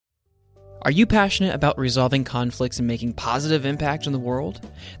Are you passionate about resolving conflicts and making positive impact in the world?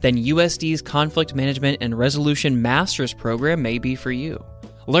 Then USD's Conflict Management and Resolution Master's Program may be for you.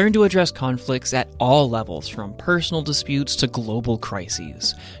 Learn to address conflicts at all levels, from personal disputes to global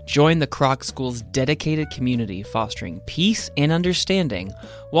crises. Join the Kroc School's dedicated community fostering peace and understanding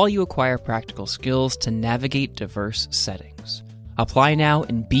while you acquire practical skills to navigate diverse settings. Apply now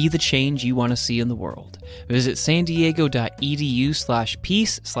and be the change you want to see in the world. Visit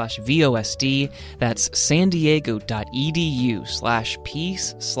sandiego.edu/peace/VOSD. That's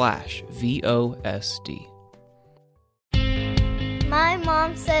sandiego.edu/peace/VOSD. My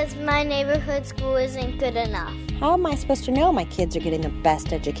mom says my neighborhood school isn't good enough. How am I supposed to know my kids are getting the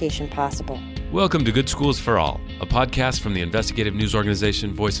best education possible? Welcome to Good Schools for All, a podcast from the investigative news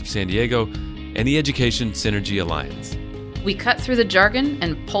organization Voice of San Diego and the Education Synergy Alliance. We cut through the jargon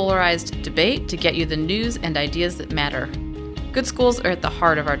and polarized debate to get you the news and ideas that matter. Good schools are at the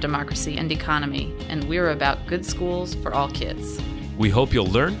heart of our democracy and economy, and we're about good schools for all kids. We hope you'll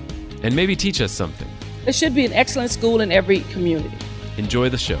learn and maybe teach us something. There should be an excellent school in every community. Enjoy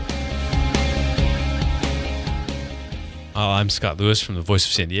the show. I'm Scott Lewis from the Voice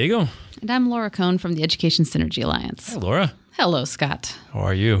of San Diego. And I'm Laura Cohn from the Education Synergy Alliance. Hi, Laura. Hello, Scott. How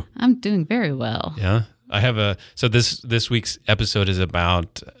are you? I'm doing very well. Yeah. I have so this week's episode is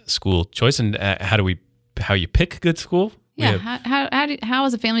about school choice and how you pick a good school. Yeah. How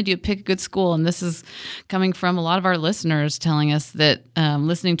as a family do you pick a good school? And this is coming from a lot of our listeners telling us that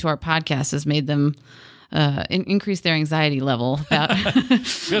listening to our podcast has made them increase their anxiety level about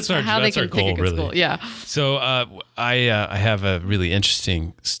how they can pick a good school. Yeah. So I have a really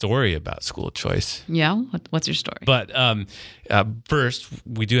interesting story about school choice. Yeah. What's your story? But first,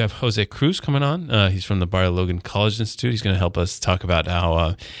 we do have Jose Cruz coming on. He's from the Barrio Logan College Institute. He's going to help us talk about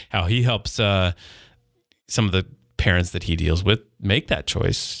how he helps some of the parents that he deals with make that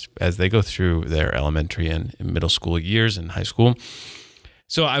choice as they go through their elementary and middle school years and high school.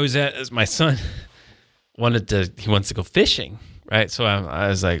 So I was as my son he wants to go fishing, right? So I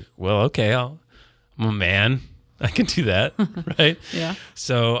was like, well, okay, I'm a man, I can do that, right? Yeah.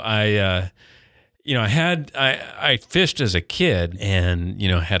 So I fished as a kid, and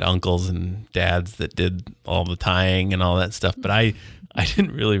had uncles and dads that did all the tying and all that stuff, but I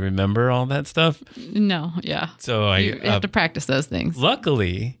didn't really remember all that stuff. No, yeah. So you have to practice those things.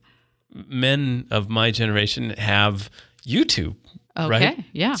 Luckily, men of my generation have YouTube. Okay, right?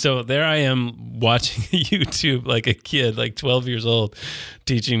 Yeah. So there I am watching YouTube like a kid, like 12 years old,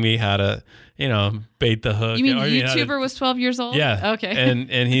 teaching me how to, bait the hook. You mean YouTuber was 12 years old? Yeah. Okay.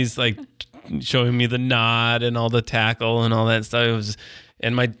 And he's like showing me the knot and all the tackle and all that stuff.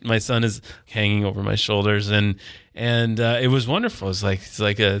 And my son is hanging over my shoulders, and it was wonderful. It's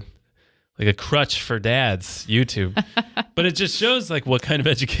like a crutch for dads, YouTube. But it just shows like what kind of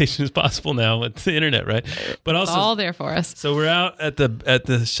education is possible now with the internet, right? But also it's all there for us. So we're out at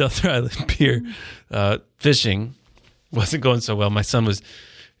the Shelter Island Pier fishing. Wasn't going so well. My son was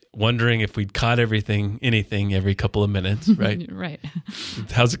wondering if we'd caught anything every couple of minutes, right? Right.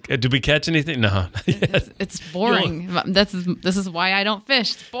 How's it? Did we catch anything? No, not yet. It's boring. This is why I don't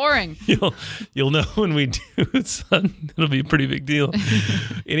fish. It's boring. You'll know when we do, son. It'll be a pretty big deal.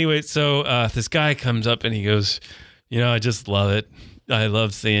 Anyway, so this guy comes up and he goes, I just love it. I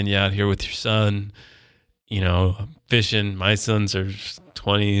love seeing you out here with your son, fishing. My sons are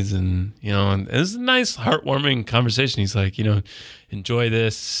 20s, and it was a nice, heartwarming conversation. He's like, enjoy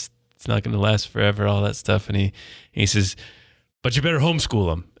this. It's not going to last forever, all that stuff. And he says, but you better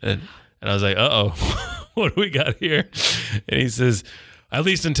homeschool them. And I was like, uh-oh, what do we got here? And he says, at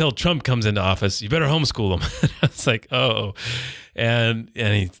least until Trump comes into office, you better homeschool them. And I was like, oh. And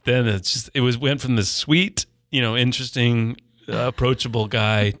it went from this sweet, interesting, approachable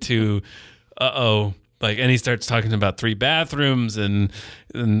guy to, uh-oh. And he starts talking about 3 bathrooms and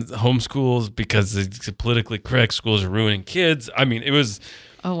homeschools because the politically correct schools are ruining kids. I mean, it was.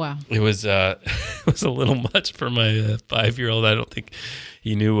 Oh wow! It was a little much for my 5-year-old. I don't think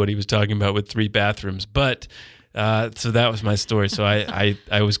he knew what he was talking about with 3 bathrooms. But so that was my story. So I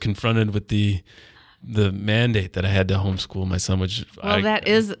was confronted with the mandate that I had to homeschool my son, which that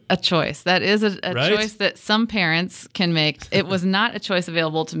is a choice. That is a right? choice that some parents can make. It was not a choice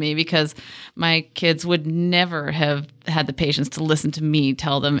available to me because my kids would never have had the patience to listen to me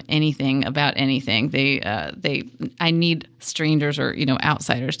tell them anything about anything. I need strangers or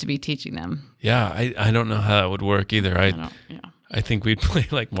outsiders to be teaching them. Yeah, I don't know how that would work either. I think we'd play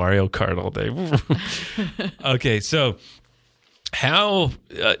like Mario Kart all day. Okay, so. How,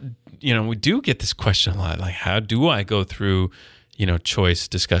 we do get this question a lot, like how do I go through, choice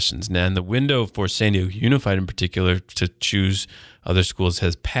discussions. And the window for San Diego Unified in particular to choose other schools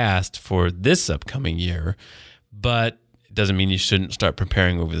has passed for this upcoming year, but it doesn't mean you shouldn't start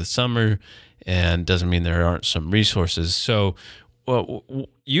preparing over the summer, and doesn't mean there aren't some resources. So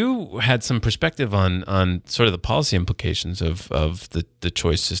you had some perspective on sort of the policy implications of the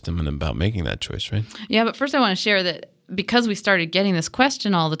choice system and about making that choice, right? Yeah, but first I want to share that because we started getting this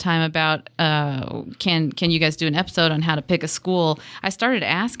question all the time about can you guys do an episode on how to pick a school, I started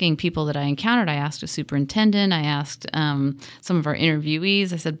asking people that I encountered. I asked a superintendent. I asked some of our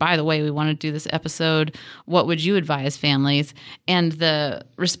interviewees. I said, by the way, we want to do this episode. What would you advise families? And the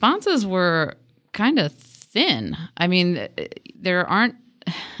responses were kind of thin. I mean, there aren't.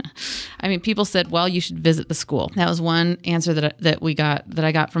 I mean, people said, "Well, you should visit the school." That was one answer that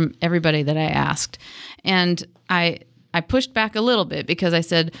I got from everybody that I asked, and I pushed back a little bit because I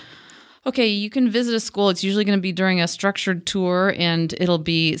said, "Okay, you can visit a school. It's usually going to be during a structured tour, and it'll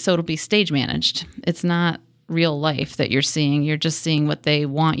be stage managed. It's not real life that you're seeing. You're just seeing what they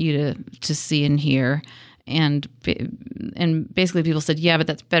want you to see and hear." And basically people said, yeah, but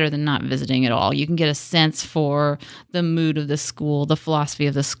that's better than not visiting at all. You can get a sense for the mood of the school, the philosophy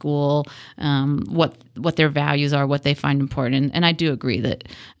of the school, what their values are, what they find important. And I do agree that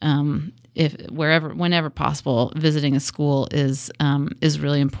whenever possible, visiting a school is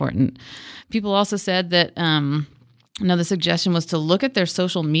really important. People also said that another suggestion was to look at their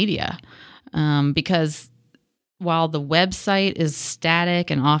social media because while the website is static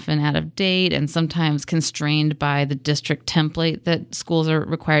and often out of date and sometimes constrained by the district template that schools are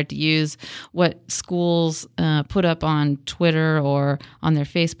required to use, what schools put up on Twitter or on their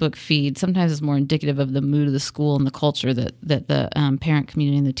Facebook feed sometimes is more indicative of the mood of the school and the culture that the parent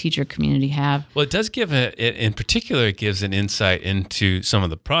community and the teacher community have. Well, it does give in particular, it gives an insight into some of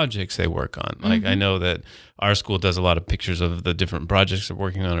the projects they work on. Like I know that our school does a lot of pictures of the different projects they're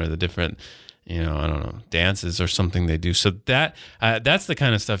working on or the different I don't know, dances or something they do. So that's the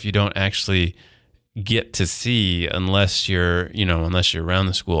kind of stuff you don't actually get to see unless you're around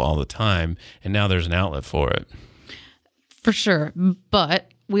the school all the time. And now there's an outlet for it. For sure.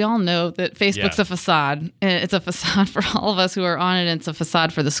 But we all know that Facebook's a facade. It's a facade for all of us who are on it, and it's a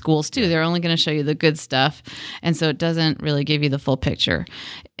facade for the schools too. They're only going to show you the good stuff, and so it doesn't really give you the full picture.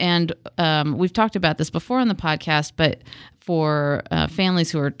 And we've talked about this before on the podcast, but for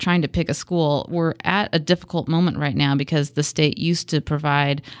families who are trying to pick a school, we're at a difficult moment right now because the state used to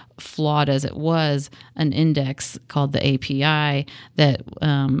provide, flawed as it was, an index called the API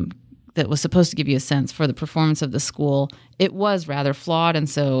that was supposed to give you a sense for the performance of the school. It was rather flawed, and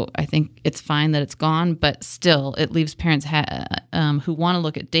so I think it's fine that it's gone, but still it leaves parents who want to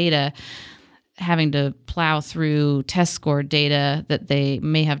look at data having to plow through test score data that they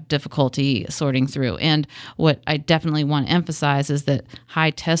may have difficulty sorting through. And what I definitely want to emphasize is that high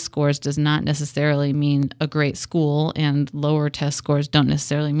test scores does not necessarily mean a great school, and lower test scores don't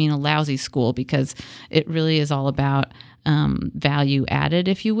necessarily mean a lousy school, because it really is all about value added,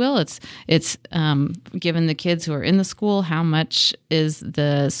 if you will. It's given the kids who are in the school, how much is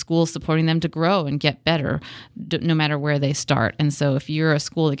the school supporting them to grow and get better, no matter where they start. And so if you're a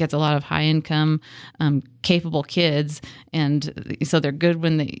school that gets a lot of high income, capable kids, and so they're good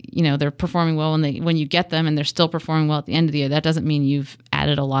when they're performing well when you get them, and they're still performing well at the end of the year, that doesn't mean you've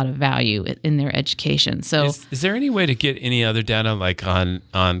added a lot of value in their education. So is there any way to get any other data, like on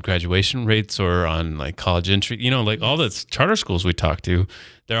graduation rates or on like college entry? Like all the charter schools we talk to,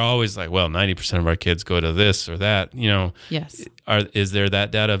 they're always like, well, 90% of our kids go to this or that. Yes. Is there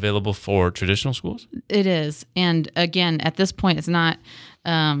that data available for traditional schools? It is. And again, at this point, it's not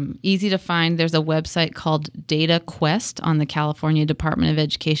easy to find. There's a website called Data Quest on the California Department of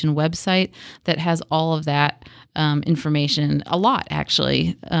Education website that has all of that information, a lot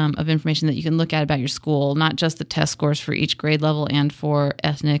actually, of information that you can look at about your school, not just the test scores for each grade level and for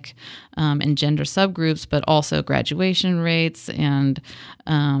ethnic and gender subgroups, but also graduation rates and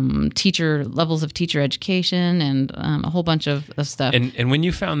teacher levels of teacher education and a whole bunch of stuff. And when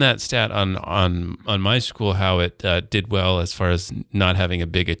you found that stat on my school, how it did well as far as not having a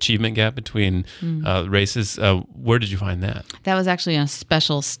big achievement gap between races, where did you find that? That was actually a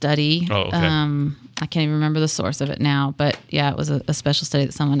special study. Oh, okay. I can't even remember the source of it now, but yeah, it was a special study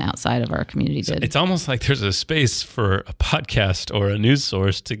that someone outside of our community did. It's almost like there's a space for a podcast or a news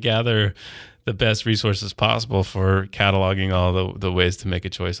source to gather the best resources possible for cataloging all the ways to make a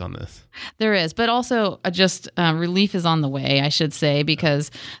choice on this. There is, but also relief is on the way, I should say,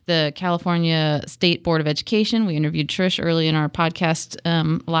 because the California State Board of Education, we interviewed Trish early in our podcast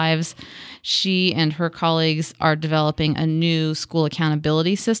lives. She and her colleagues are developing a new school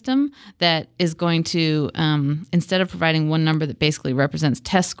accountability system that is going to, instead of providing one number that basically represents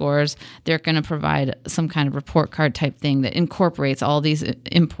test scores, they're going to provide some kind of report card type thing that incorporates all these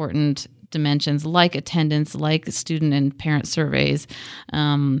important dimensions like attendance, like student and parent surveys,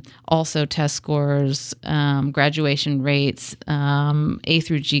 also test scores, graduation rates, A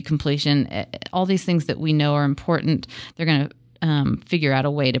through G completion, all these things that we know are important. They're going to figure out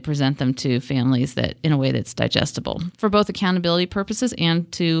a way to present them to families that in a way that's digestible for both accountability purposes and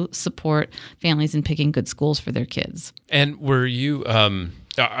to support families in picking good schools for their kids. And were you,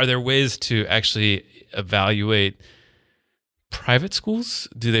 are there ways to actually evaluate private schools?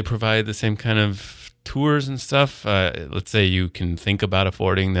 Do they provide the same kind of tours and stuff? Let's say you can think about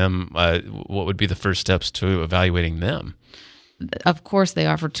affording them. What would be the first steps to evaluating them? Of course, they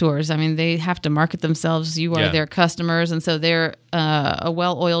offer tours. I mean, they have to market themselves. You are their customers, and so they're a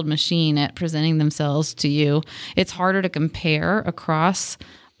well-oiled machine at presenting themselves to you. It's harder to compare across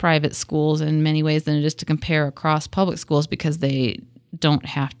private schools in many ways than it is to compare across public schools because they don't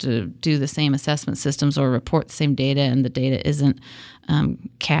have to do the same assessment systems or report the same data, and the data isn't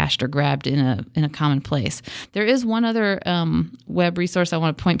cached or grabbed in a common place. There is one other web resource I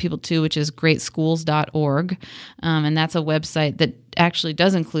want to point people to, which is greatschools.org, and that's a website that actually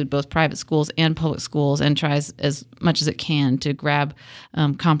does include both private schools and public schools and tries as much as it can to grab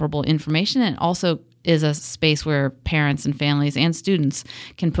comparable information, and also is a space where parents and families and students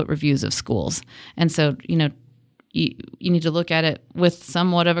can put reviews of schools. And so, you need to look at it with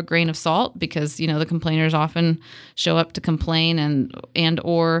somewhat of a grain of salt because, the complainers often show up to complain and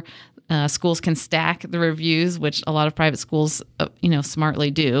or schools can stack the reviews, which a lot of private schools,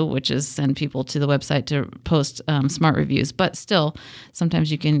 smartly do, which is send people to the website to post smart reviews. But still, sometimes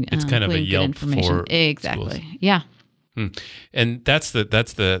you can it's kind of a Yelp for exactly. Schools. Yeah. And that's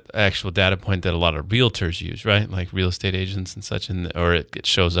the actual data point that a lot of realtors use, right? Like real estate agents and such, or it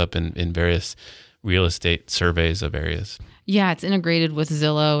shows up in various real estate surveys of areas. Yeah, it's integrated with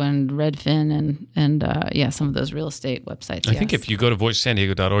Zillow and Redfin and some of those real estate websites. I think if you go to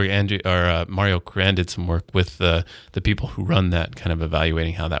voicesandiego.org, Mario Coran did some work with the people who run that, kind of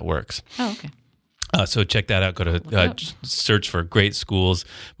evaluating how that works. Oh, okay. So check that out. Go to search for Great Schools,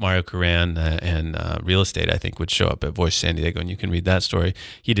 Mario Coran, and real estate, I think, would show up at Voice San Diego, and you can read that story.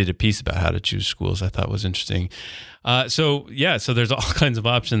 He did a piece about how to choose schools I thought was interesting. So there's all kinds of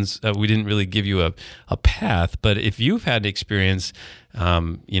options. We didn't really give you a path, but if you've had experience,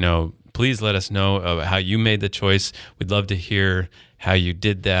 please let us know how you made the choice. We'd love to hear how you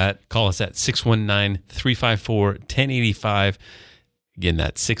did that. Call us at 619-354-1085. Again,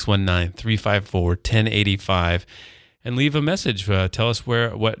 that's 619-354-1085. And leave a message. Tell us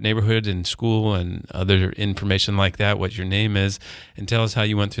what neighborhood and school and other information like that, what your name is, and tell us how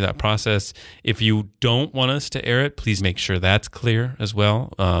you went through that process. If you don't want us to air it, please make sure that's clear as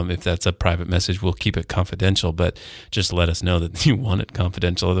well. If that's a private message, we'll keep it confidential, but just let us know that you want it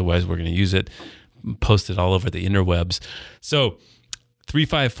confidential. Otherwise, we're going to use it, post it all over the interwebs. So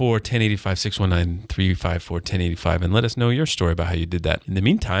 354-1085, 619-354-1085, and let us know your story about how you did that. In the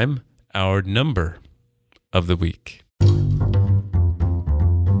meantime, our number of the week.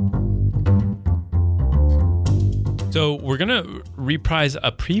 So we're going to reprise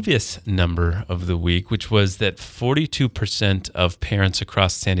a previous number of the week, which was that 42% of parents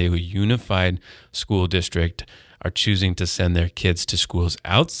across San Diego Unified School District are choosing to send their kids to schools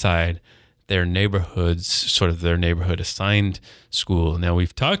outside their neighborhoods, sort of their neighborhood assigned school. Now,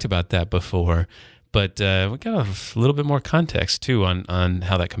 we've talked about that before, but we got a little bit more context, too, on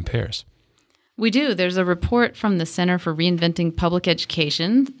how that compares. We do. There's a report from the Center for Reinventing Public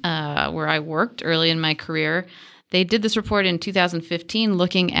Education, where I worked early in my career. They did this report in 2015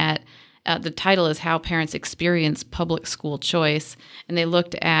 looking at, the title is How Parents Experience Public School Choice, and they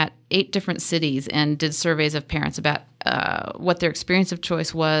looked at 8 different cities and did surveys of parents about what their experience of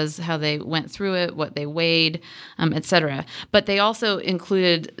choice was, how they went through it, what they weighed, et cetera. But they also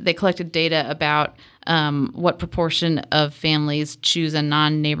collected data about what proportion of families choose a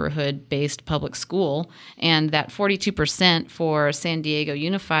non-neighborhood-based public school, and that 42% for San Diego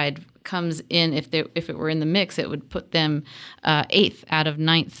Unified comes in, if it were in the mix, it would put them 8th out of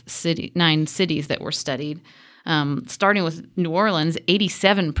 9 cities that were studied. Starting with New Orleans,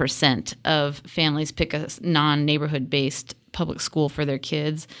 87% of families pick a non-neighborhood-based public school for their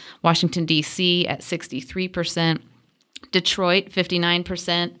kids. Washington, D.C. at 63%. Detroit,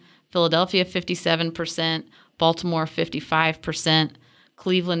 59%. Philadelphia 57%, Baltimore 55%,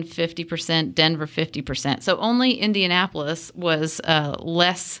 Cleveland 50%, Denver 50%. So only Indianapolis was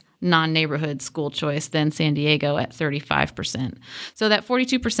less non-neighborhood school choice than San Diego at 35%. So that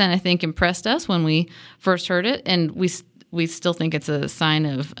 42% I think impressed us when we first heard it, and we still think it's a sign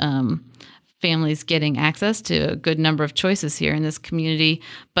of families getting access to a good number of choices here in this community.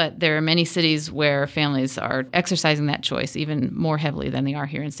 But there are many cities where families are exercising that choice even more heavily than they are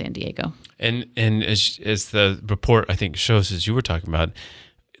here in San Diego. And as the report I think shows, as you were talking about,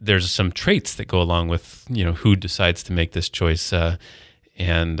 there's some traits that go along with who decides to make this choice,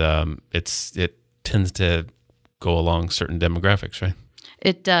 and it tends to go along certain demographics, right?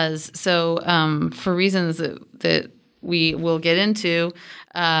 It does. So for reasons that we will get into,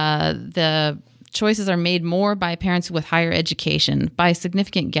 the choices are made more by parents with higher education by a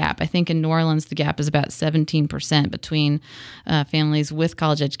significant gap. I think in New Orleans, the gap is about 17% between families with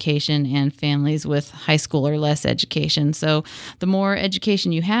college education and families with high school or less education. So the more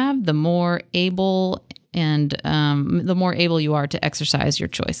education you have, the more able you are to exercise your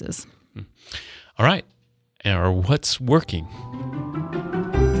choices. All right. Or what's working?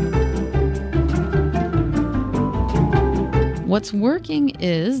 What's working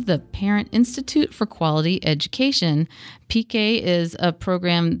is the Parent Institute for Quality Education. PK is a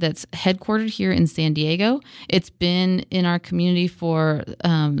program that's headquartered here in San Diego. It's been in our community for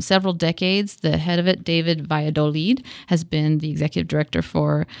several decades. The head of it, David Valladolid, has been the executive director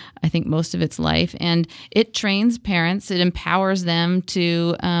for, I think, most of its life. And it trains parents. It empowers them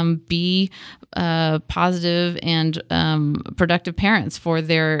to be positive and productive parents for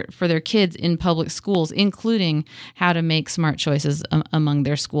their kids in public schools, including how to make smart choices among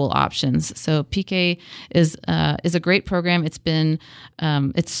their school options. So PK is a great program. It's been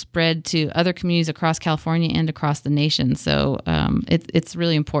it's spread to other communities across California and across the nation. So it's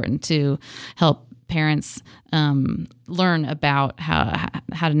really important to help parents learn about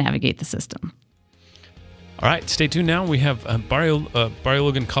how to navigate the system. All right, stay tuned now. We have Barrio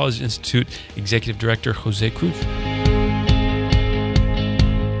Logan College Institute Executive Director Jose Cruz.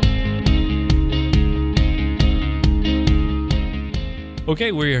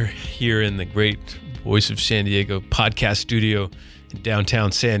 Okay, we're here in the great Voice of San Diego podcast studio in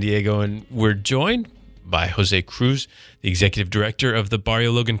downtown San Diego, and we're joined by Jose Cruz, the Executive Director of the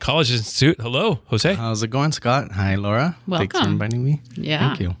Barrio Logan College Institute. Hello, Jose. How's it going, Scott? Hi, Laura. Welcome. Thanks for inviting me. Yeah.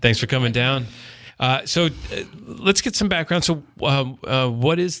 Thank you. Thanks for coming down. So let's get some background. So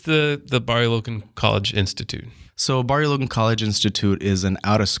what is the Barrio Logan College Institute? So Barrio Logan College Institute is an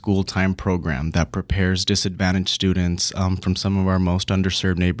out-of-school time program that prepares disadvantaged students from some of our most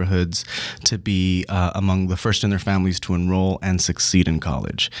underserved neighborhoods to be among the first in their families to enroll and succeed in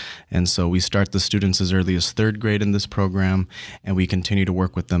college. And so we start the students as early as third grade in this program, and we continue to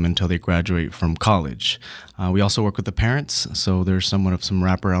work with them until they graduate from college. We also work with the parents, so there's somewhat of some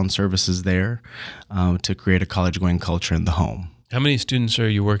wraparound services there to create a college-going culture in the home. How many students are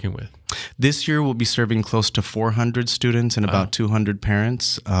you working with? This year, we'll be serving close to 400 students and about 200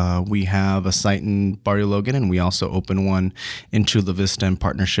 parents. We have a site in Barrio Logan, and we also open one in Chula Vista in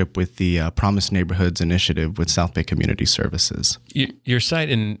partnership with the Promise Neighborhoods Initiative with South Bay Community Services. Your site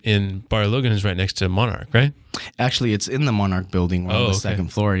in Barrio Logan is right next to Monarch, right? Actually, it's in the Monarch building. We're on the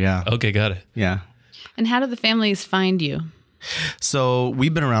second floor, yeah. Okay, got it. Yeah. And how do the families find you? So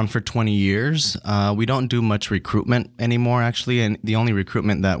we've been around for 20 years. We don't do much recruitment anymore, actually, and the only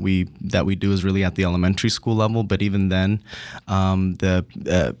recruitment that we do is really at the elementary school level. But even then,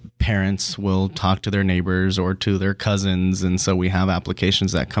 the parents will talk to their neighbors or to their cousins, and so we have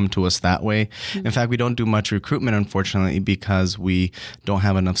applications that come to us that way. Mm-hmm. In fact, we don't do much recruitment, unfortunately, because we don't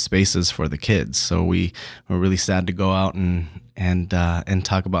have enough spaces for the kids. So we're really sad to go out and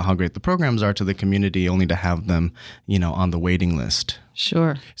talk about how great the programs are to the community, only to have them, on the waiting list.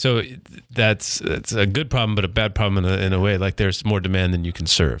 Sure. So that's a good problem, but a bad problem in a way. Like there's more demand than you can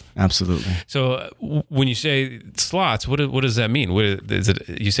serve. Absolutely. So when you say slots, what does that mean? Is it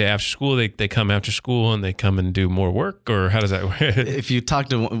you say after school? They come after school and they come and do more work, or how does that work? If you talk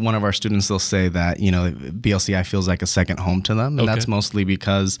to one of our students, they'll say that BLCI feels like a second home to them, and that's mostly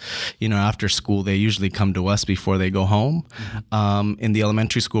because after school they usually come to us before they go home. Mm-hmm. In the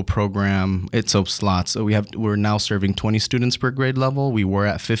elementary school program, it's slots. So we're now serving 20 students per grade level. level. We were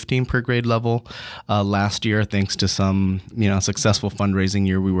at 15 per grade level. Last year, thanks to some successful fundraising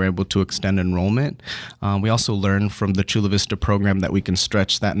year, we were able to extend enrollment. We also learned from the Chula Vista program that we can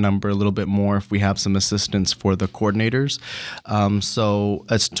stretch that number a little bit more if we have some assistance for the coordinators. So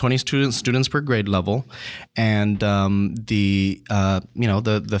it's 20 students per grade level, and the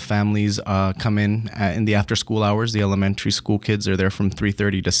families come in the after school hours. The elementary school kids are there from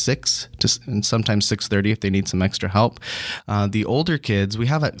 3:30 to 6, and sometimes 6:30 if they need some extra help. The older kids, we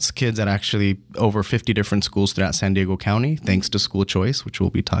have kids at actually over 50 different schools throughout San Diego County, thanks to School Choice, which we'll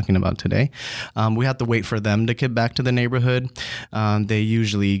be talking about today. We have to wait for them to get back to the neighborhood. They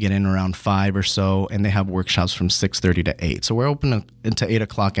usually get in around 5 or so, and they have workshops from 6:30 to 8. So we're open until 8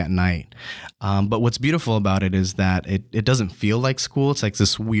 o'clock at night. But what's beautiful about it is that it doesn't feel like school. It's like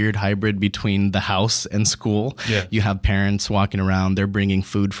this weird hybrid between the house and school. Yeah. You have parents walking around. They're bringing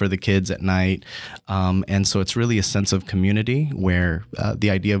food for the kids at night. And so it's really a sense of community where the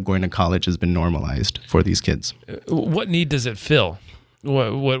idea of going to college has been normalized for these kids. What need does it fill?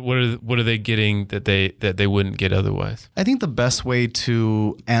 What are they getting that they wouldn't get otherwise? I think the best way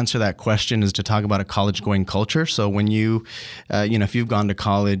to answer that question is to talk about a college-going culture. So when if you've gone to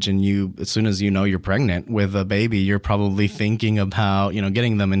college and as soon as you're pregnant with a baby, you're probably thinking about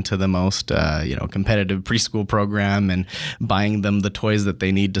getting them into the most competitive preschool program and buying them the toys that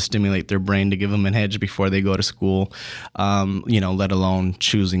they need to stimulate their brain to give them an edge before they go to school. Let alone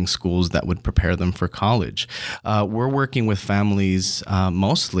choosing schools that would prepare them for college. We're working with families.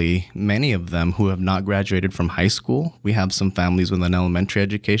 Many of them who have not graduated from high school. We have some families with an elementary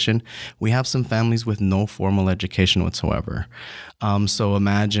education. We have some families with no formal education whatsoever. So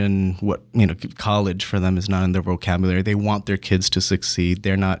imagine what, college for them is not in their vocabulary. They want their kids to succeed.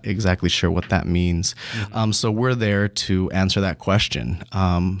 They're not exactly sure what that means. Mm-hmm. So we're there to answer that question.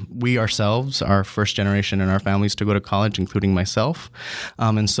 We ourselves are first generation in our families to go to college, including myself.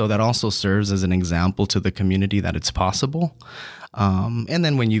 And so that also serves as an example to the community that it's possible. And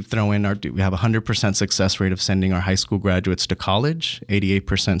then when you throw in we have a 100% success rate of sending our high school graduates to college,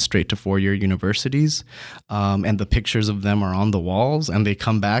 88% straight to 4-year universities. And the pictures of them are on the walls, and they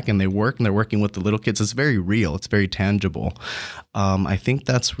come back and they work, and they're working with the little kids. It's very real. It's very tangible. I think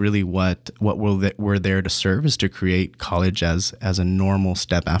that's really what we're there to serve, is to create college as a normal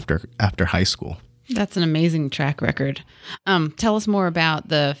step after high school. That's an amazing track record. Tell us more about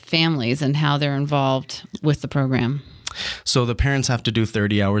the families and how they're involved with the program. So the parents have to do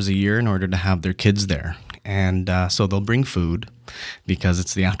 30 hours a year in order to have their kids there. And so they'll bring food because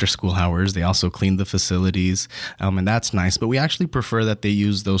it's the after school hours. They also clean the facilities, and that's nice. But we actually prefer that they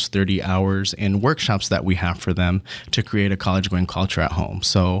use those 30 hours in workshops that we have for them to create a college-going culture at home.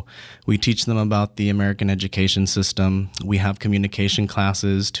 So we teach them about the American education system. We have communication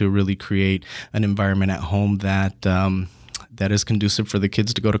classes to really create an environment at home that is conducive for the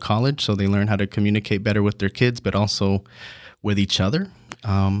kids to go to college, so they learn how to communicate better with their kids, but also with each other.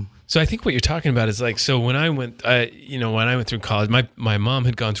 So I think what you're talking about is so when I went, when I went through college, my mom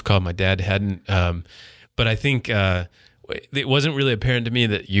had gone through college, my dad hadn't, but I think it wasn't really apparent to me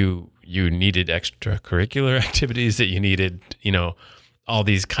that you needed extracurricular activities, that you needed, all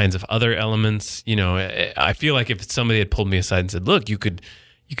these kinds of other elements. I feel like if somebody had pulled me aside and said, look, you can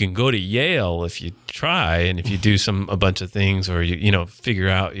go to Yale if you try, and if you do a bunch of things, or you figure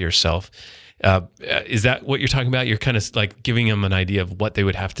out yourself. Is that what you're talking about? You're kind of giving them an idea of what they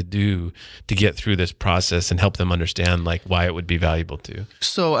would have to do to get through this process and help them understand why it would be valuable to.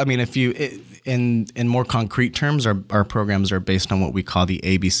 So, I mean, if you, in more concrete terms, our programs are based on what we call the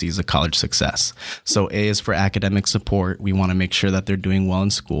ABCs of college success. So A is for academic support. We want to make sure that they're doing well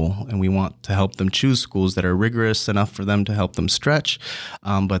in school, and we want to help them choose schools that are rigorous enough for them to help them stretch,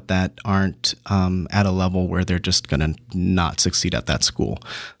 but that aren't at a level where they're just going to not succeed at that school.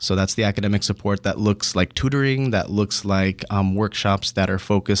 So that's the academic support. That looks like tutoring, that looks like workshops that are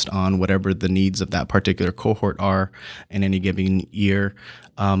focused on whatever the needs of that particular cohort are in any given year.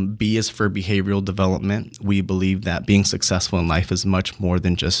 B is for behavioral development. We believe that being successful in life is much more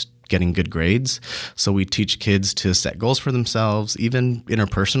than just getting good grades. So we teach kids to set goals for themselves, even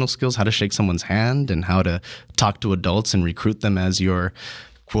interpersonal skills, how to shake someone's hand and how to talk to adults and recruit them as your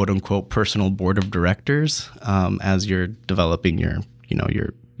quote unquote personal board of directors as you're developing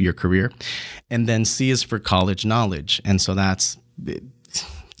your career. And then C is for college knowledge. And so that's,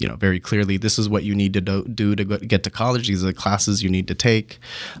 very clearly, this is what you need to do to get to college. These are the classes you need to take.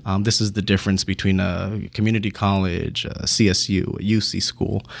 This is the difference between a community college, a CSU, a UC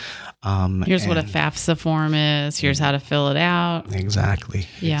school. Here's what a FAFSA form is. Here's how to fill it out. Exactly.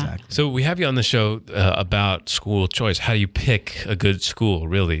 Yeah. Exactly. So we have you on the show about school choice. How do you pick a good school,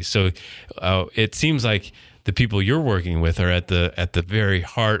 really? So it seems like the people you're working with are at the very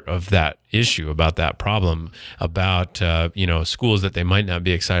heart of that issue, about that problem, about schools that they might not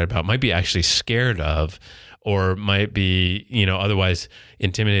be excited about, might be actually scared of, or might be otherwise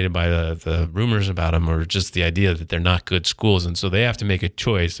intimidated by the rumors about them, or just the idea that they're not good schools. And so they have to make a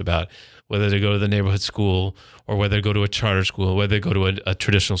choice about whether to go to the neighborhood school or whether to go to a charter school, whether to go to a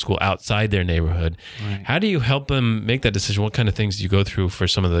traditional school outside their neighborhood. Right. How do you help them make that decision? What kind of things do you go through for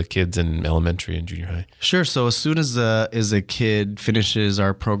some of the kids in elementary and junior high? Sure. So as soon as a kid finishes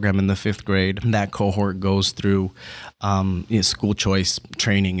our program in the 5th grade, that cohort goes through school choice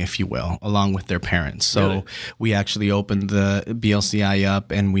training, if you will, along with their parents. So really? We actually open the BLCI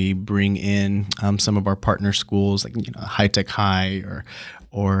up and we bring in some of our partner schools, like High Tech High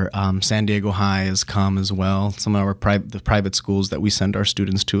or San Diego High has come as well. Some of our private schools that we send our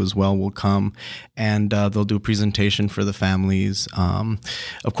students to as well will come, and they'll do a presentation for the families.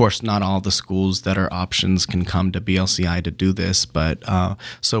 Of course, not all the schools that are options can come to BLCI to do this, but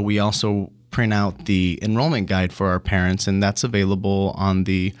so we also print out the enrollment guide for our parents, and that's available on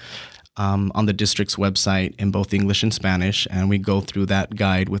the district's website in both English and Spanish, and we go through that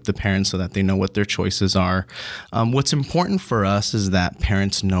guide with the parents so that they know what their choices are. What's important for us is that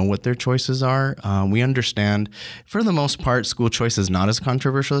parents know what their choices are. We understand, for the most part, school choice is not as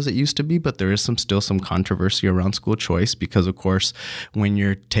controversial as it used to be, but there is still some controversy around school choice because, of course, when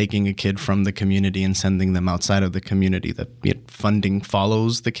you're taking a kid from the community and sending them outside of the community, the funding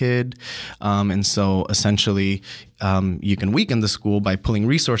follows the kid. And so essentially, you can weaken the school by pulling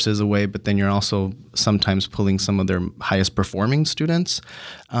resources away, but then you're also sometimes pulling some of their highest performing students.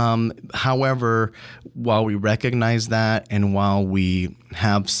 However, while we recognize that and while we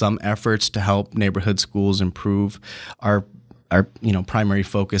have some efforts to help neighborhood schools improve, our primary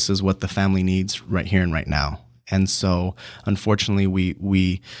focus is what the family needs right here and right now. And so, unfortunately,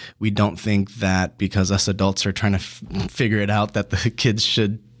 we don't think that because us adults are trying to figure it out that the kids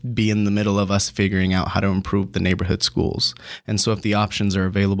should be in the middle of us figuring out how to improve the neighborhood schools. And so if the options are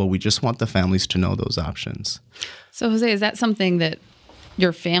available, we just want the families to know those options. So, Jose, is that something that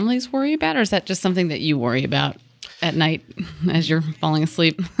your families worry about, or is that just something that you worry about at night as you're falling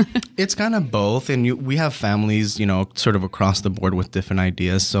asleep? It's kind of both. And we have families, sort of across the board with different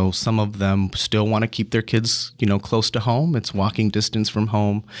ideas. So some of them still want to keep their kids, close to home. It's walking distance from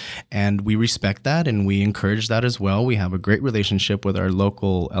home. And we respect that and we encourage that as well. We have a great relationship with our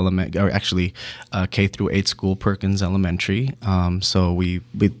local K through 8 school, Perkins Elementary. So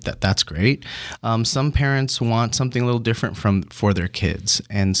that's great. Some parents want something a little different for their kids.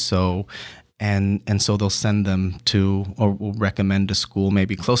 And so they'll send them to, or will recommend a school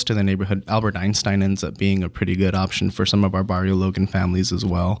maybe close to the neighborhood. Albert Einstein ends up being a pretty good option for some of our Barrio Logan families as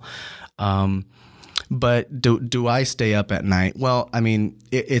well. But do I stay up at night? Well, I mean,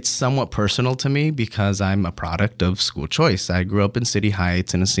 it's somewhat personal to me because I'm a product of school choice. I grew up in City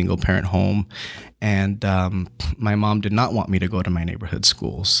Heights in a single-parent home, and my mom did not want me to go to my neighborhood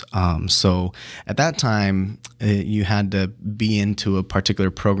schools. So at that time, you had to be into a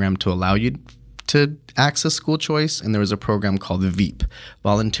particular program to allow you to access school choice, and there was a program called the VEEP,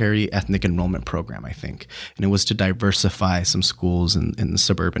 Voluntary Ethnic Enrollment Program, I think, and it was to diversify some schools in the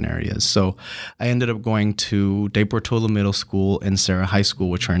suburban areas. So I ended up going to De Portola Middle School and Serra High School,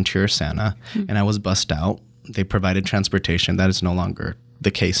 which are in Tierrasana, and I was bussed out. They provided transportation. That is no longer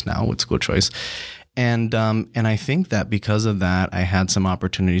the case now with school choice. And I think that because of that, I had some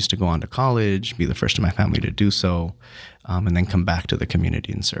opportunities to go on to college, be the first in my family to do so, and then come back to the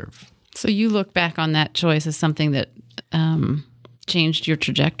community and serve. So you look back on that choice as something that changed your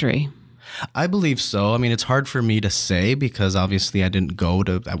trajectory. I believe so. I mean, it's hard for me to say because obviously I would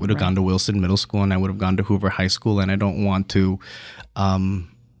have gone to Wilson Middle School and I would have gone to Hoover High School, and I don't want to,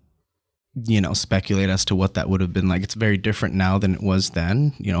 speculate as to what that would have been like. It's very different now than it was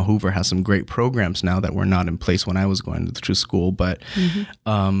then. Hoover has some great programs now that were not in place when I was going to school. But,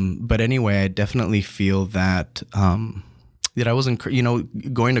 but anyway, I definitely feel that, that I wasn't,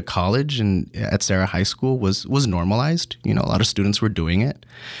 going to college and at Serra High School was normalized. A lot of students were doing it.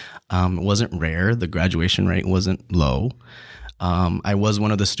 It wasn't rare. The graduation rate wasn't low. I was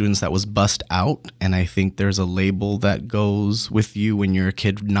one of the students that was bussed out, and I think there's a label that goes with you when you're a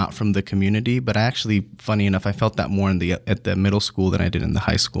kid not from the community. But I actually, funny enough, I felt that more at the middle school than I did in the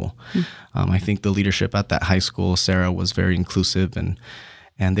high school. I think the leadership at that high school, Serra, was very inclusive, and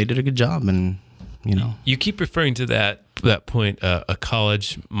they did a good job. And you keep referring to that point, a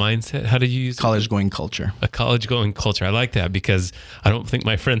college mindset. How do you use college-going culture? A college-going culture. I like that because I don't think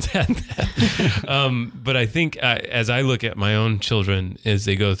my friends had that. But I think as I look at my own children as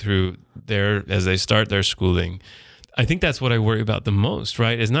they go through as they start their schooling, I think that's what I worry about the most,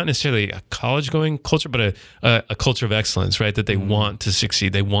 right? It's not necessarily a college-going culture, but a culture of excellence, right? That they want to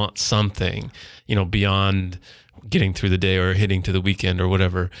succeed. They want something, beyond getting through the day or hitting to the weekend or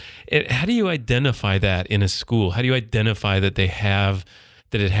whatever. How do you identify that in a school? How do you identify that it has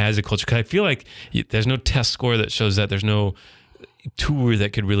a culture? Because I feel like there's no test score that shows that. There's no tour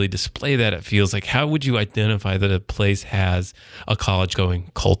that could really display that. It feels like, how would you identify that a place has a college-going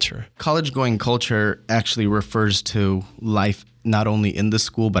culture? College-going culture actually refers to life not only in the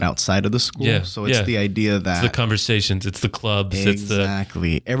school but outside of the school. Yeah, so it's the idea that it's the conversations, it's the clubs,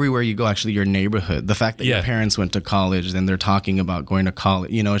 exactly. Everywhere you go, actually your neighborhood. The fact that your parents went to college, then they're talking about going to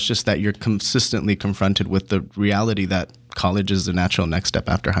college. It's just that you're consistently confronted with the reality that college is the natural next step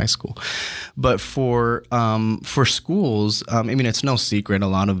after high school. But for schools, it's no secret. A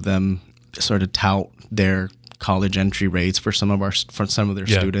lot of them sort of tout their college entry rates for some of their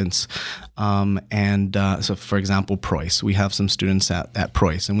students. So for example, Preuss, we have some students at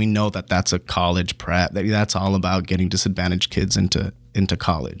Preuss, and we know that that's a college prep. That's all about getting disadvantaged kids into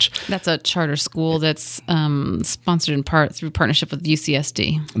college. That's a charter school that's sponsored in part through partnership with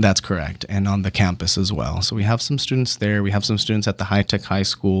UCSD. That's correct, and on the campus as well. So we have some students there. We have some students at the high-tech high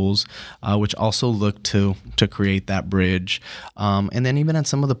schools, which also look to create that bridge. And then even at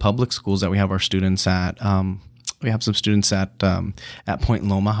some of the public schools that we have our students at, we have some students at Point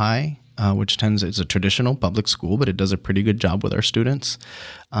Loma High, which it's a traditional public school, but it does a pretty good job with our students.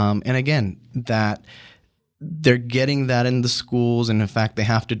 And again, that they're getting that in the schools, and in fact, they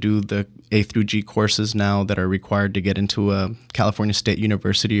have to do the A through G courses now that are required to get into a California State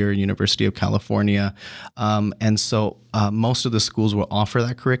University or University of California. And so most of the schools will offer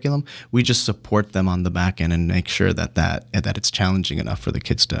that curriculum. We just support them on the back end and make sure that it's challenging enough for the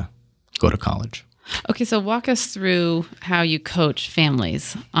kids to go to college. Okay, so walk us through how you coach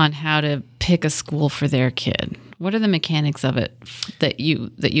families on how to pick a school for their kid. What are the mechanics of it that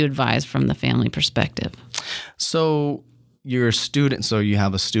you advise from the family perspective? So you're a student. So you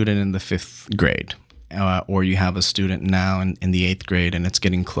have a student in the 5th grade, or you have a student now in the 8th grade, and it's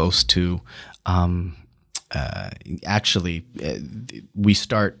getting close to. We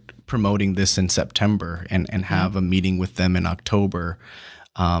start promoting this in September and have a meeting with them in October.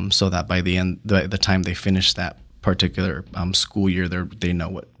 So that by the time they finish that particular school year, they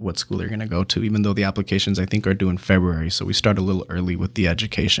know what school they're going to go to, even though the applications, I think, are due in February. So we start a little early with the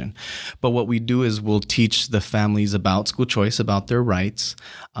education. But what we do is we'll teach the families about school choice, about their rights.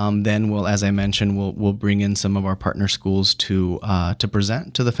 Then as I mentioned, we'll bring in some of our partner schools to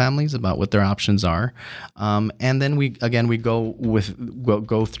present to the families about what their options are. And then we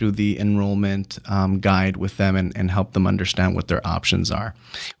go through the enrollment guide with them and help them understand what their options are.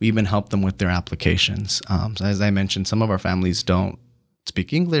 We even help them with their applications. So as I mentioned, some of our families don't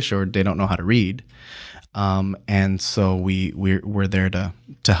speak English or they don't know how to read. And so we're there to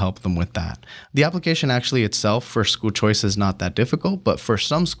help them with that. The application actually itself for school choice is not that difficult, but for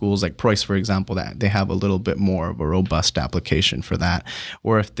some schools like Preuss, for example, that they have a little bit more of a robust application for that.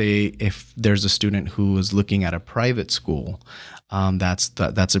 Or if there's a student who is looking at a private school, that's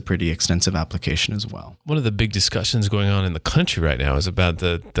a pretty extensive application as well. One of the big discussions going on in the country right now is about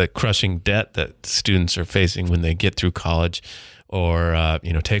the crushing debt that students are facing when they get through college or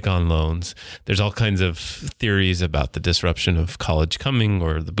take on loans. There's all kinds of theories about the disruption of college coming,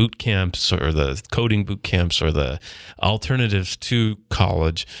 or the boot camps, or the coding boot camps, or the alternatives to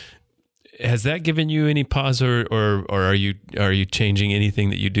college. Has that given you any pause, or are you changing anything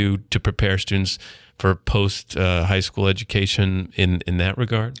that you do to prepare students for post high school education in that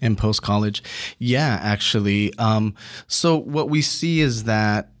regard? In post college, yeah, actually. So what we see is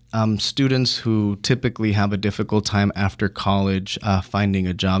that students who typically have a difficult time after college finding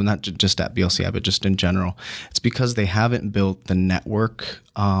a job, not just at BLCI, but just in general, it's because they haven't built the network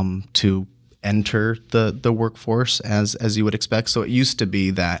to enter the workforce as you would expect. So it used to be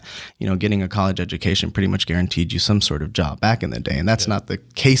that, getting a college education pretty much guaranteed you some sort of job back in the day, and that's not the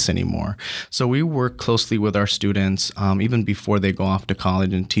case anymore. So we work closely with our students even before they go off to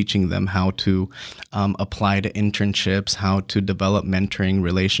college and teaching them how to apply to internships, how to develop mentoring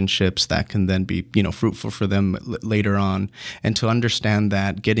relationships that can then be, fruitful for them later on, and to understand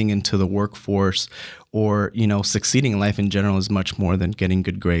that getting into the workforce or, succeeding in life in general is much more than getting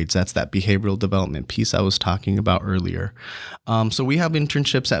good grades. That's that behavioral development piece I was talking about earlier. So we have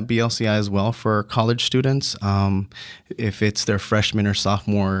internships at BLCI as well for college students. If it's their freshman or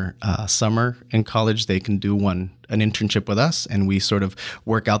sophomore summer in college, they can do one an internship with us, and we sort of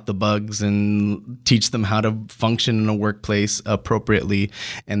work out the bugs and teach them how to function in a workplace appropriately.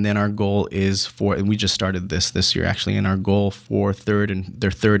 And then our goal is and we just started this year actually, and our goal for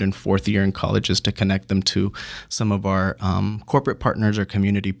their third and fourth year in college is to connect them to some of our corporate partners or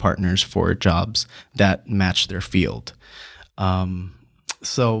community partners for jobs that match their field.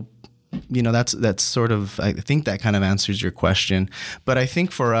 So, that's sort of, I think that kind of answers your question. But I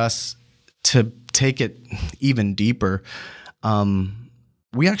think for us to take it even deeper,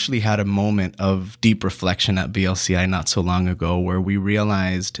 we actually had a moment of deep reflection at BLCI not so long ago where we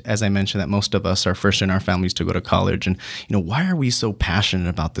realized, as I mentioned, that most of us are first in our families to go to college. And, why are we so passionate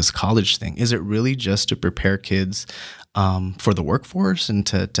about this college thing? Is it really just to prepare kids for the workforce and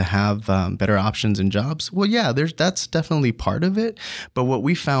to have better options in jobs? Well, yeah, that's definitely part of it. But what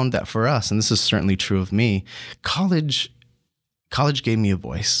we found that for us, and this is certainly true of me, college gave me a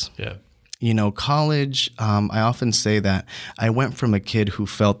voice. Yeah. College, I often say that I went from a kid who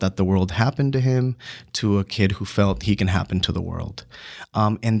felt that the world happened to him to a kid who felt he can happen to the world.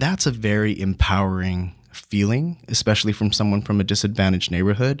 And that's a very empowering feeling, especially from someone from a disadvantaged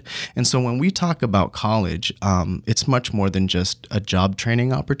neighborhood. And so when we talk about college, it's much more than just a job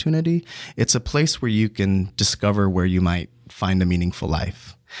training opportunity. It's a place where you can discover where you might find a meaningful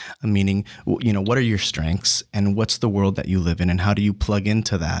life. Meaning, what are your strengths and what's the world that you live in, and how do you plug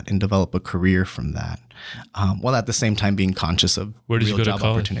into that and develop a career from that, while at the same time being conscious of Where did real you go to job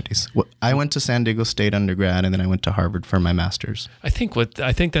college? Opportunities. I went to San Diego State undergrad, and then I went to Harvard for my master's. I think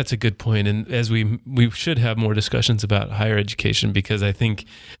that's a good point, and as we should have more discussions about higher education, because I think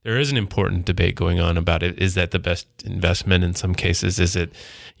there is an important debate going on about it. Is that the best investment in some cases? Is it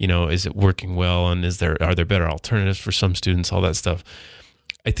working well, and are there better alternatives for some students? All that stuff.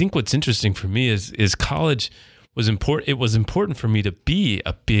 I think what's interesting for me is college was important. It was important for me to be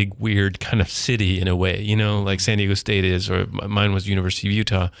a big, weird kind of city in a way, like San Diego State is, or mine was University of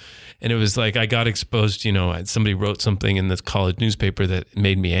Utah. And it was like I got exposed, somebody wrote something in this college newspaper that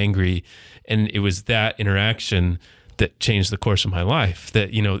made me angry. And it was that interaction that changed the course of my life.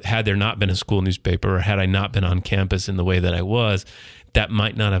 That, had there not been a school newspaper, or had I not been on campus in the way that I was, that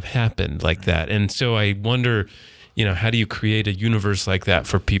might not have happened like that. And so I wonder, how do you create a universe like that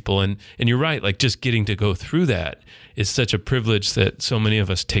for people? And you're right, like just getting to go through that is such a privilege that so many of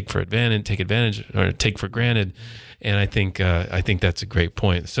us take for granted. And I think that's a great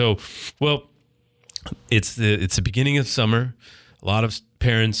point. So, well, it's the beginning of summer. A lot of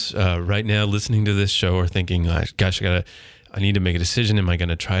parents right now listening to this show are thinking, gosh, I need to make a decision. Am I going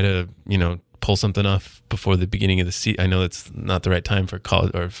to try to, pull something off before the beginning of the season? I know it's not the right time for college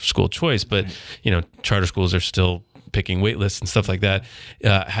or school choice, but charter schools are still picking wait lists and stuff like that.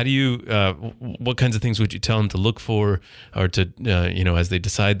 How do you? What kinds of things would you tell them to look for, or to as they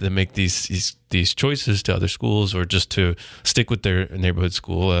decide to make these choices to other schools, or just to stick with their neighborhood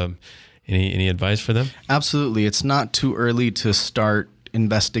school? Any advice for them? Absolutely, it's not too early to start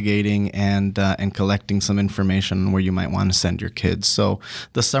investigating and collecting some information on where you might want to send your kids. So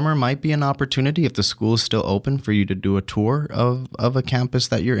the summer might be an opportunity, if the school is still open, for you to do a tour of a campus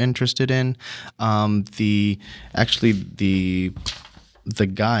that you're interested in. The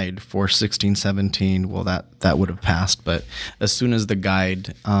guide for 16-17, well, that would have passed, but as soon as the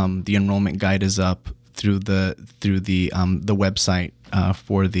guide, the enrollment guide is up through the website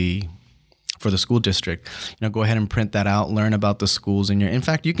for the school district, go ahead and print that out, learn about the schools in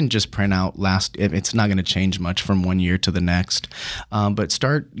fact, you can just print out it's not going to change much from one year to the next, but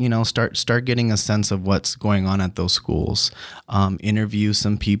start getting a sense of what's going on at those schools. Interview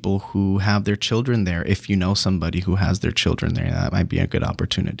some people who have their children there. If you know somebody who has their children there, that might be a good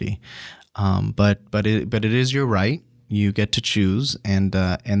opportunity. But it is your right. You get to choose, and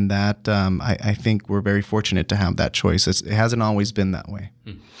that I think we're very fortunate to have that choice. It hasn't always been that way.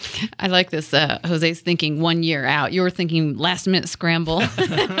 I like this. Jose's thinking 1 year out. You were thinking last minute scramble.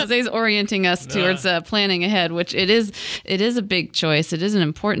 Jose's orienting us towards planning ahead, which it is a big choice. It is an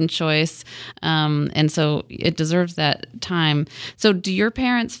important choice, and so it deserves that time. So, do your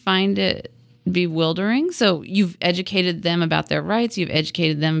parents find it bewildering? So you've educated them about their rights, you've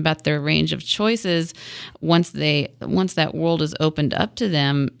educated them about their range of choices. Once that world is opened up to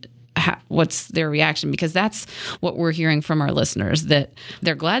them, what's their reaction? Because that's what we're hearing from our listeners, that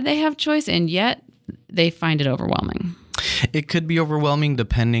they're glad they have choice, and yet they find it overwhelming. It could be overwhelming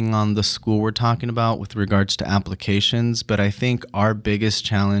depending on the school we're talking about with regards to applications, but I think our biggest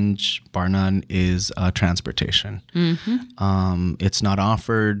challenge, bar none, is transportation. Mm-hmm. It's not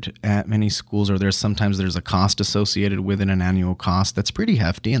offered at many schools, or there's a cost associated with it, an annual cost that's pretty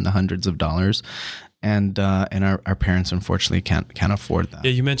hefty, in the hundreds of dollars. And our parents unfortunately can't afford that.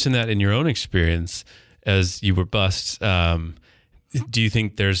 Yeah, you mentioned that in your own experience. as you were bused. Do you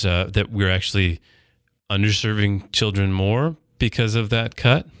think there's that we're actually underserving children more because of that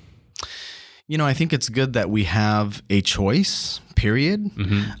cut? I think it's good that we have a choice, period.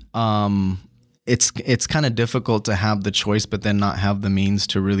 It's kind of difficult to have the choice, but then not have the means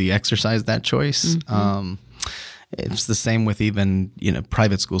to really exercise that choice. It's the same with even,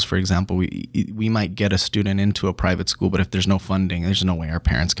 private schools, for example. We might get a student into a private school, but if there's no funding, there's no way our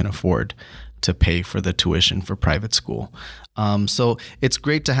parents can afford to pay for the tuition for private school. So it's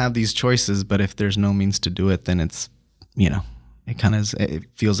great to have these choices, but if there's no means to do it, then it's, it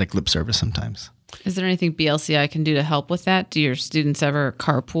feels like lip service sometimes. Is there anything BLCI can do to help with that? Do your students ever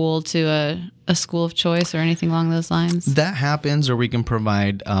carpool to a school of choice or anything along those lines? That happens, or we can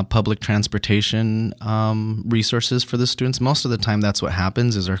provide public transportation resources for the students. Most of the time that's what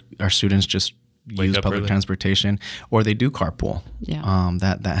happens is our students just use public transportation, or they do carpool. Yeah.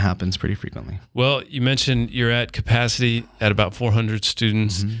 That happens pretty frequently. Well, you mentioned you're at capacity at about 400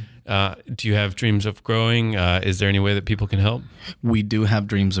 students. Do you have dreams of growing? Is there any way that people can help? We do have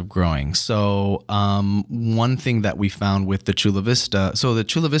dreams of growing. So one thing that we found with the Chula Vista, so the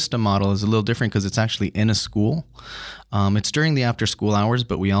Chula Vista model is a little different because it's actually in a school. It's during the after school hours,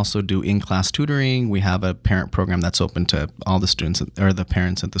 but we also do in-class tutoring. We have a parent program that's open to all the students or the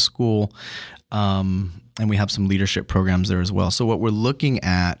parents at the school. And we have some leadership programs there as well. So what we're looking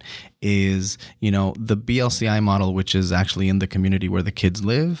at is, the BLCI model, which is actually in the community where the kids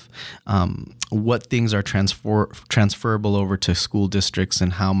live, what things are transferable over to school districts,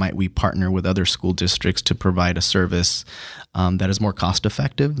 and how might we partner with other school districts to provide a service that is more cost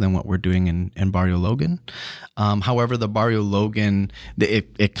effective than what we're doing in Barrio Logan. However, the Barrio Logan,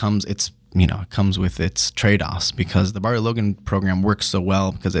 it comes with its trade-offs, because the Barrio Logan program works so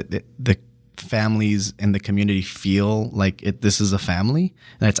well because the families in the community feel like this is a family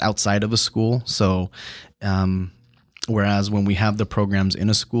and it's outside of a school. So whereas when we have the programs in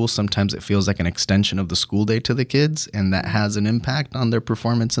a school, sometimes it feels like an extension of the school day to the kids, and that has an impact on their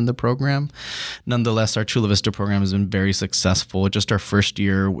performance in the program. Nonetheless, our Chula Vista program has been very successful. Just our first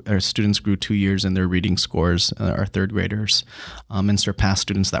year, our students grew 2 years in their reading scores, our third graders, and surpassed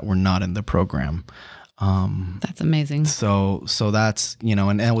students that were not in the program. That's amazing. So that's,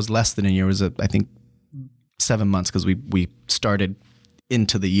 and it was less than a year. It was, I think, 7 months, because we started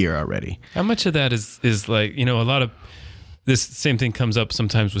into the year already. How much of that is like, a lot of this same thing comes up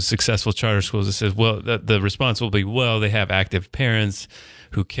sometimes with successful charter schools. It says, well, the response will be, well, they have active parents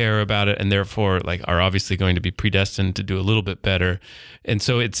who care about it and therefore are obviously going to be predestined to do a little bit better. And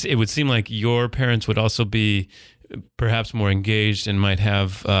so it would seem like your parents would also be perhaps more engaged and might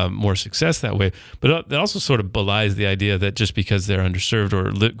have more success that way. But that also sort of belies the idea that just because they're underserved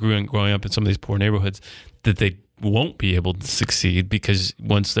or growing up in some of these poor neighborhoods, that they won't be able to succeed, because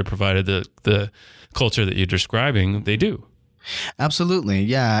once they're provided the culture that you're describing, they do. Absolutely.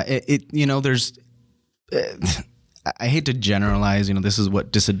 Yeah. There's... I hate to generalize, this is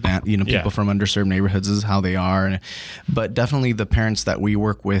what people from underserved neighborhoods, this is how they are. But definitely the parents that we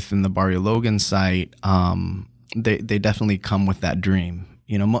work with in the Barrio Logan site, they definitely come with that dream,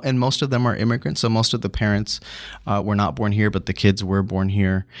 and most of them are immigrants. So most of the parents were not born here, but the kids were born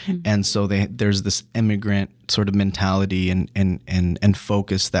here. Mm-hmm. And so there's this immigrant sort of mentality and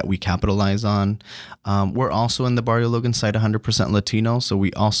focus that we capitalize on. We're also in the Barrio Logan site 100% Latino. So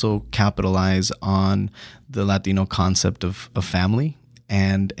we also capitalize on the Latino concept of family.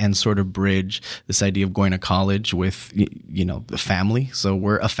 And sort of bridge this idea of going to college with, the family. So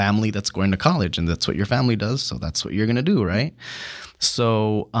we're a family that's going to college, and that's what your family does. So that's what you're going to do, right?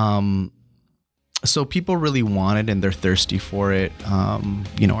 So so people really want it, and they're thirsty for it.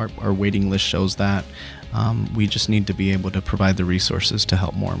 Our waiting list shows that. We just need to be able to provide the resources to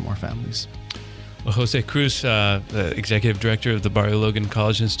help more and more families. Well, Jose Cruz, the Executive Director of the Barrio Logan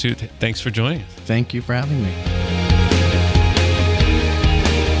College Institute, thanks for joining us. Thank you for having me.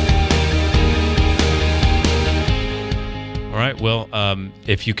 All right. Well,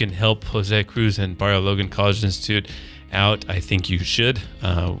 if you can help Jose Cruz and Barrio Logan College Institute out, I think you should.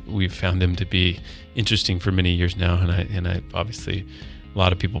 We've found him to be interesting for many years now, and I obviously a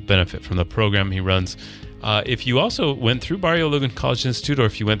lot of people benefit from the program he runs. If you also went through Barrio Logan College Institute, or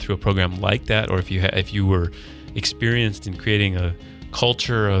if you went through a program like that, or if you were experienced in creating a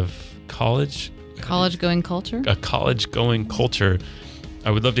culture of college-going culture, I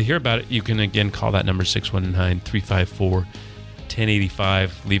would love to hear about it. You can, again, call that number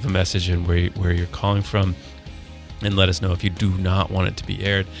 619-354-1085. Leave a message and where you're calling from, and let us know if you do not want it to be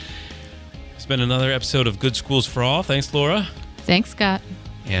aired. It's been another episode of Good Schools for All. Thanks, Laura. Thanks, Scott.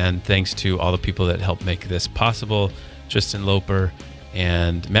 And thanks to all the people that helped make this possible. Tristan Loper,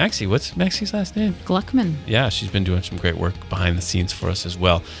 And Maxie, what's Maxie's last name? Gluckman. Yeah, she's been doing some great work behind the scenes for us as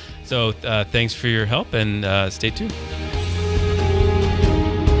well. So thanks for your help, and stay tuned.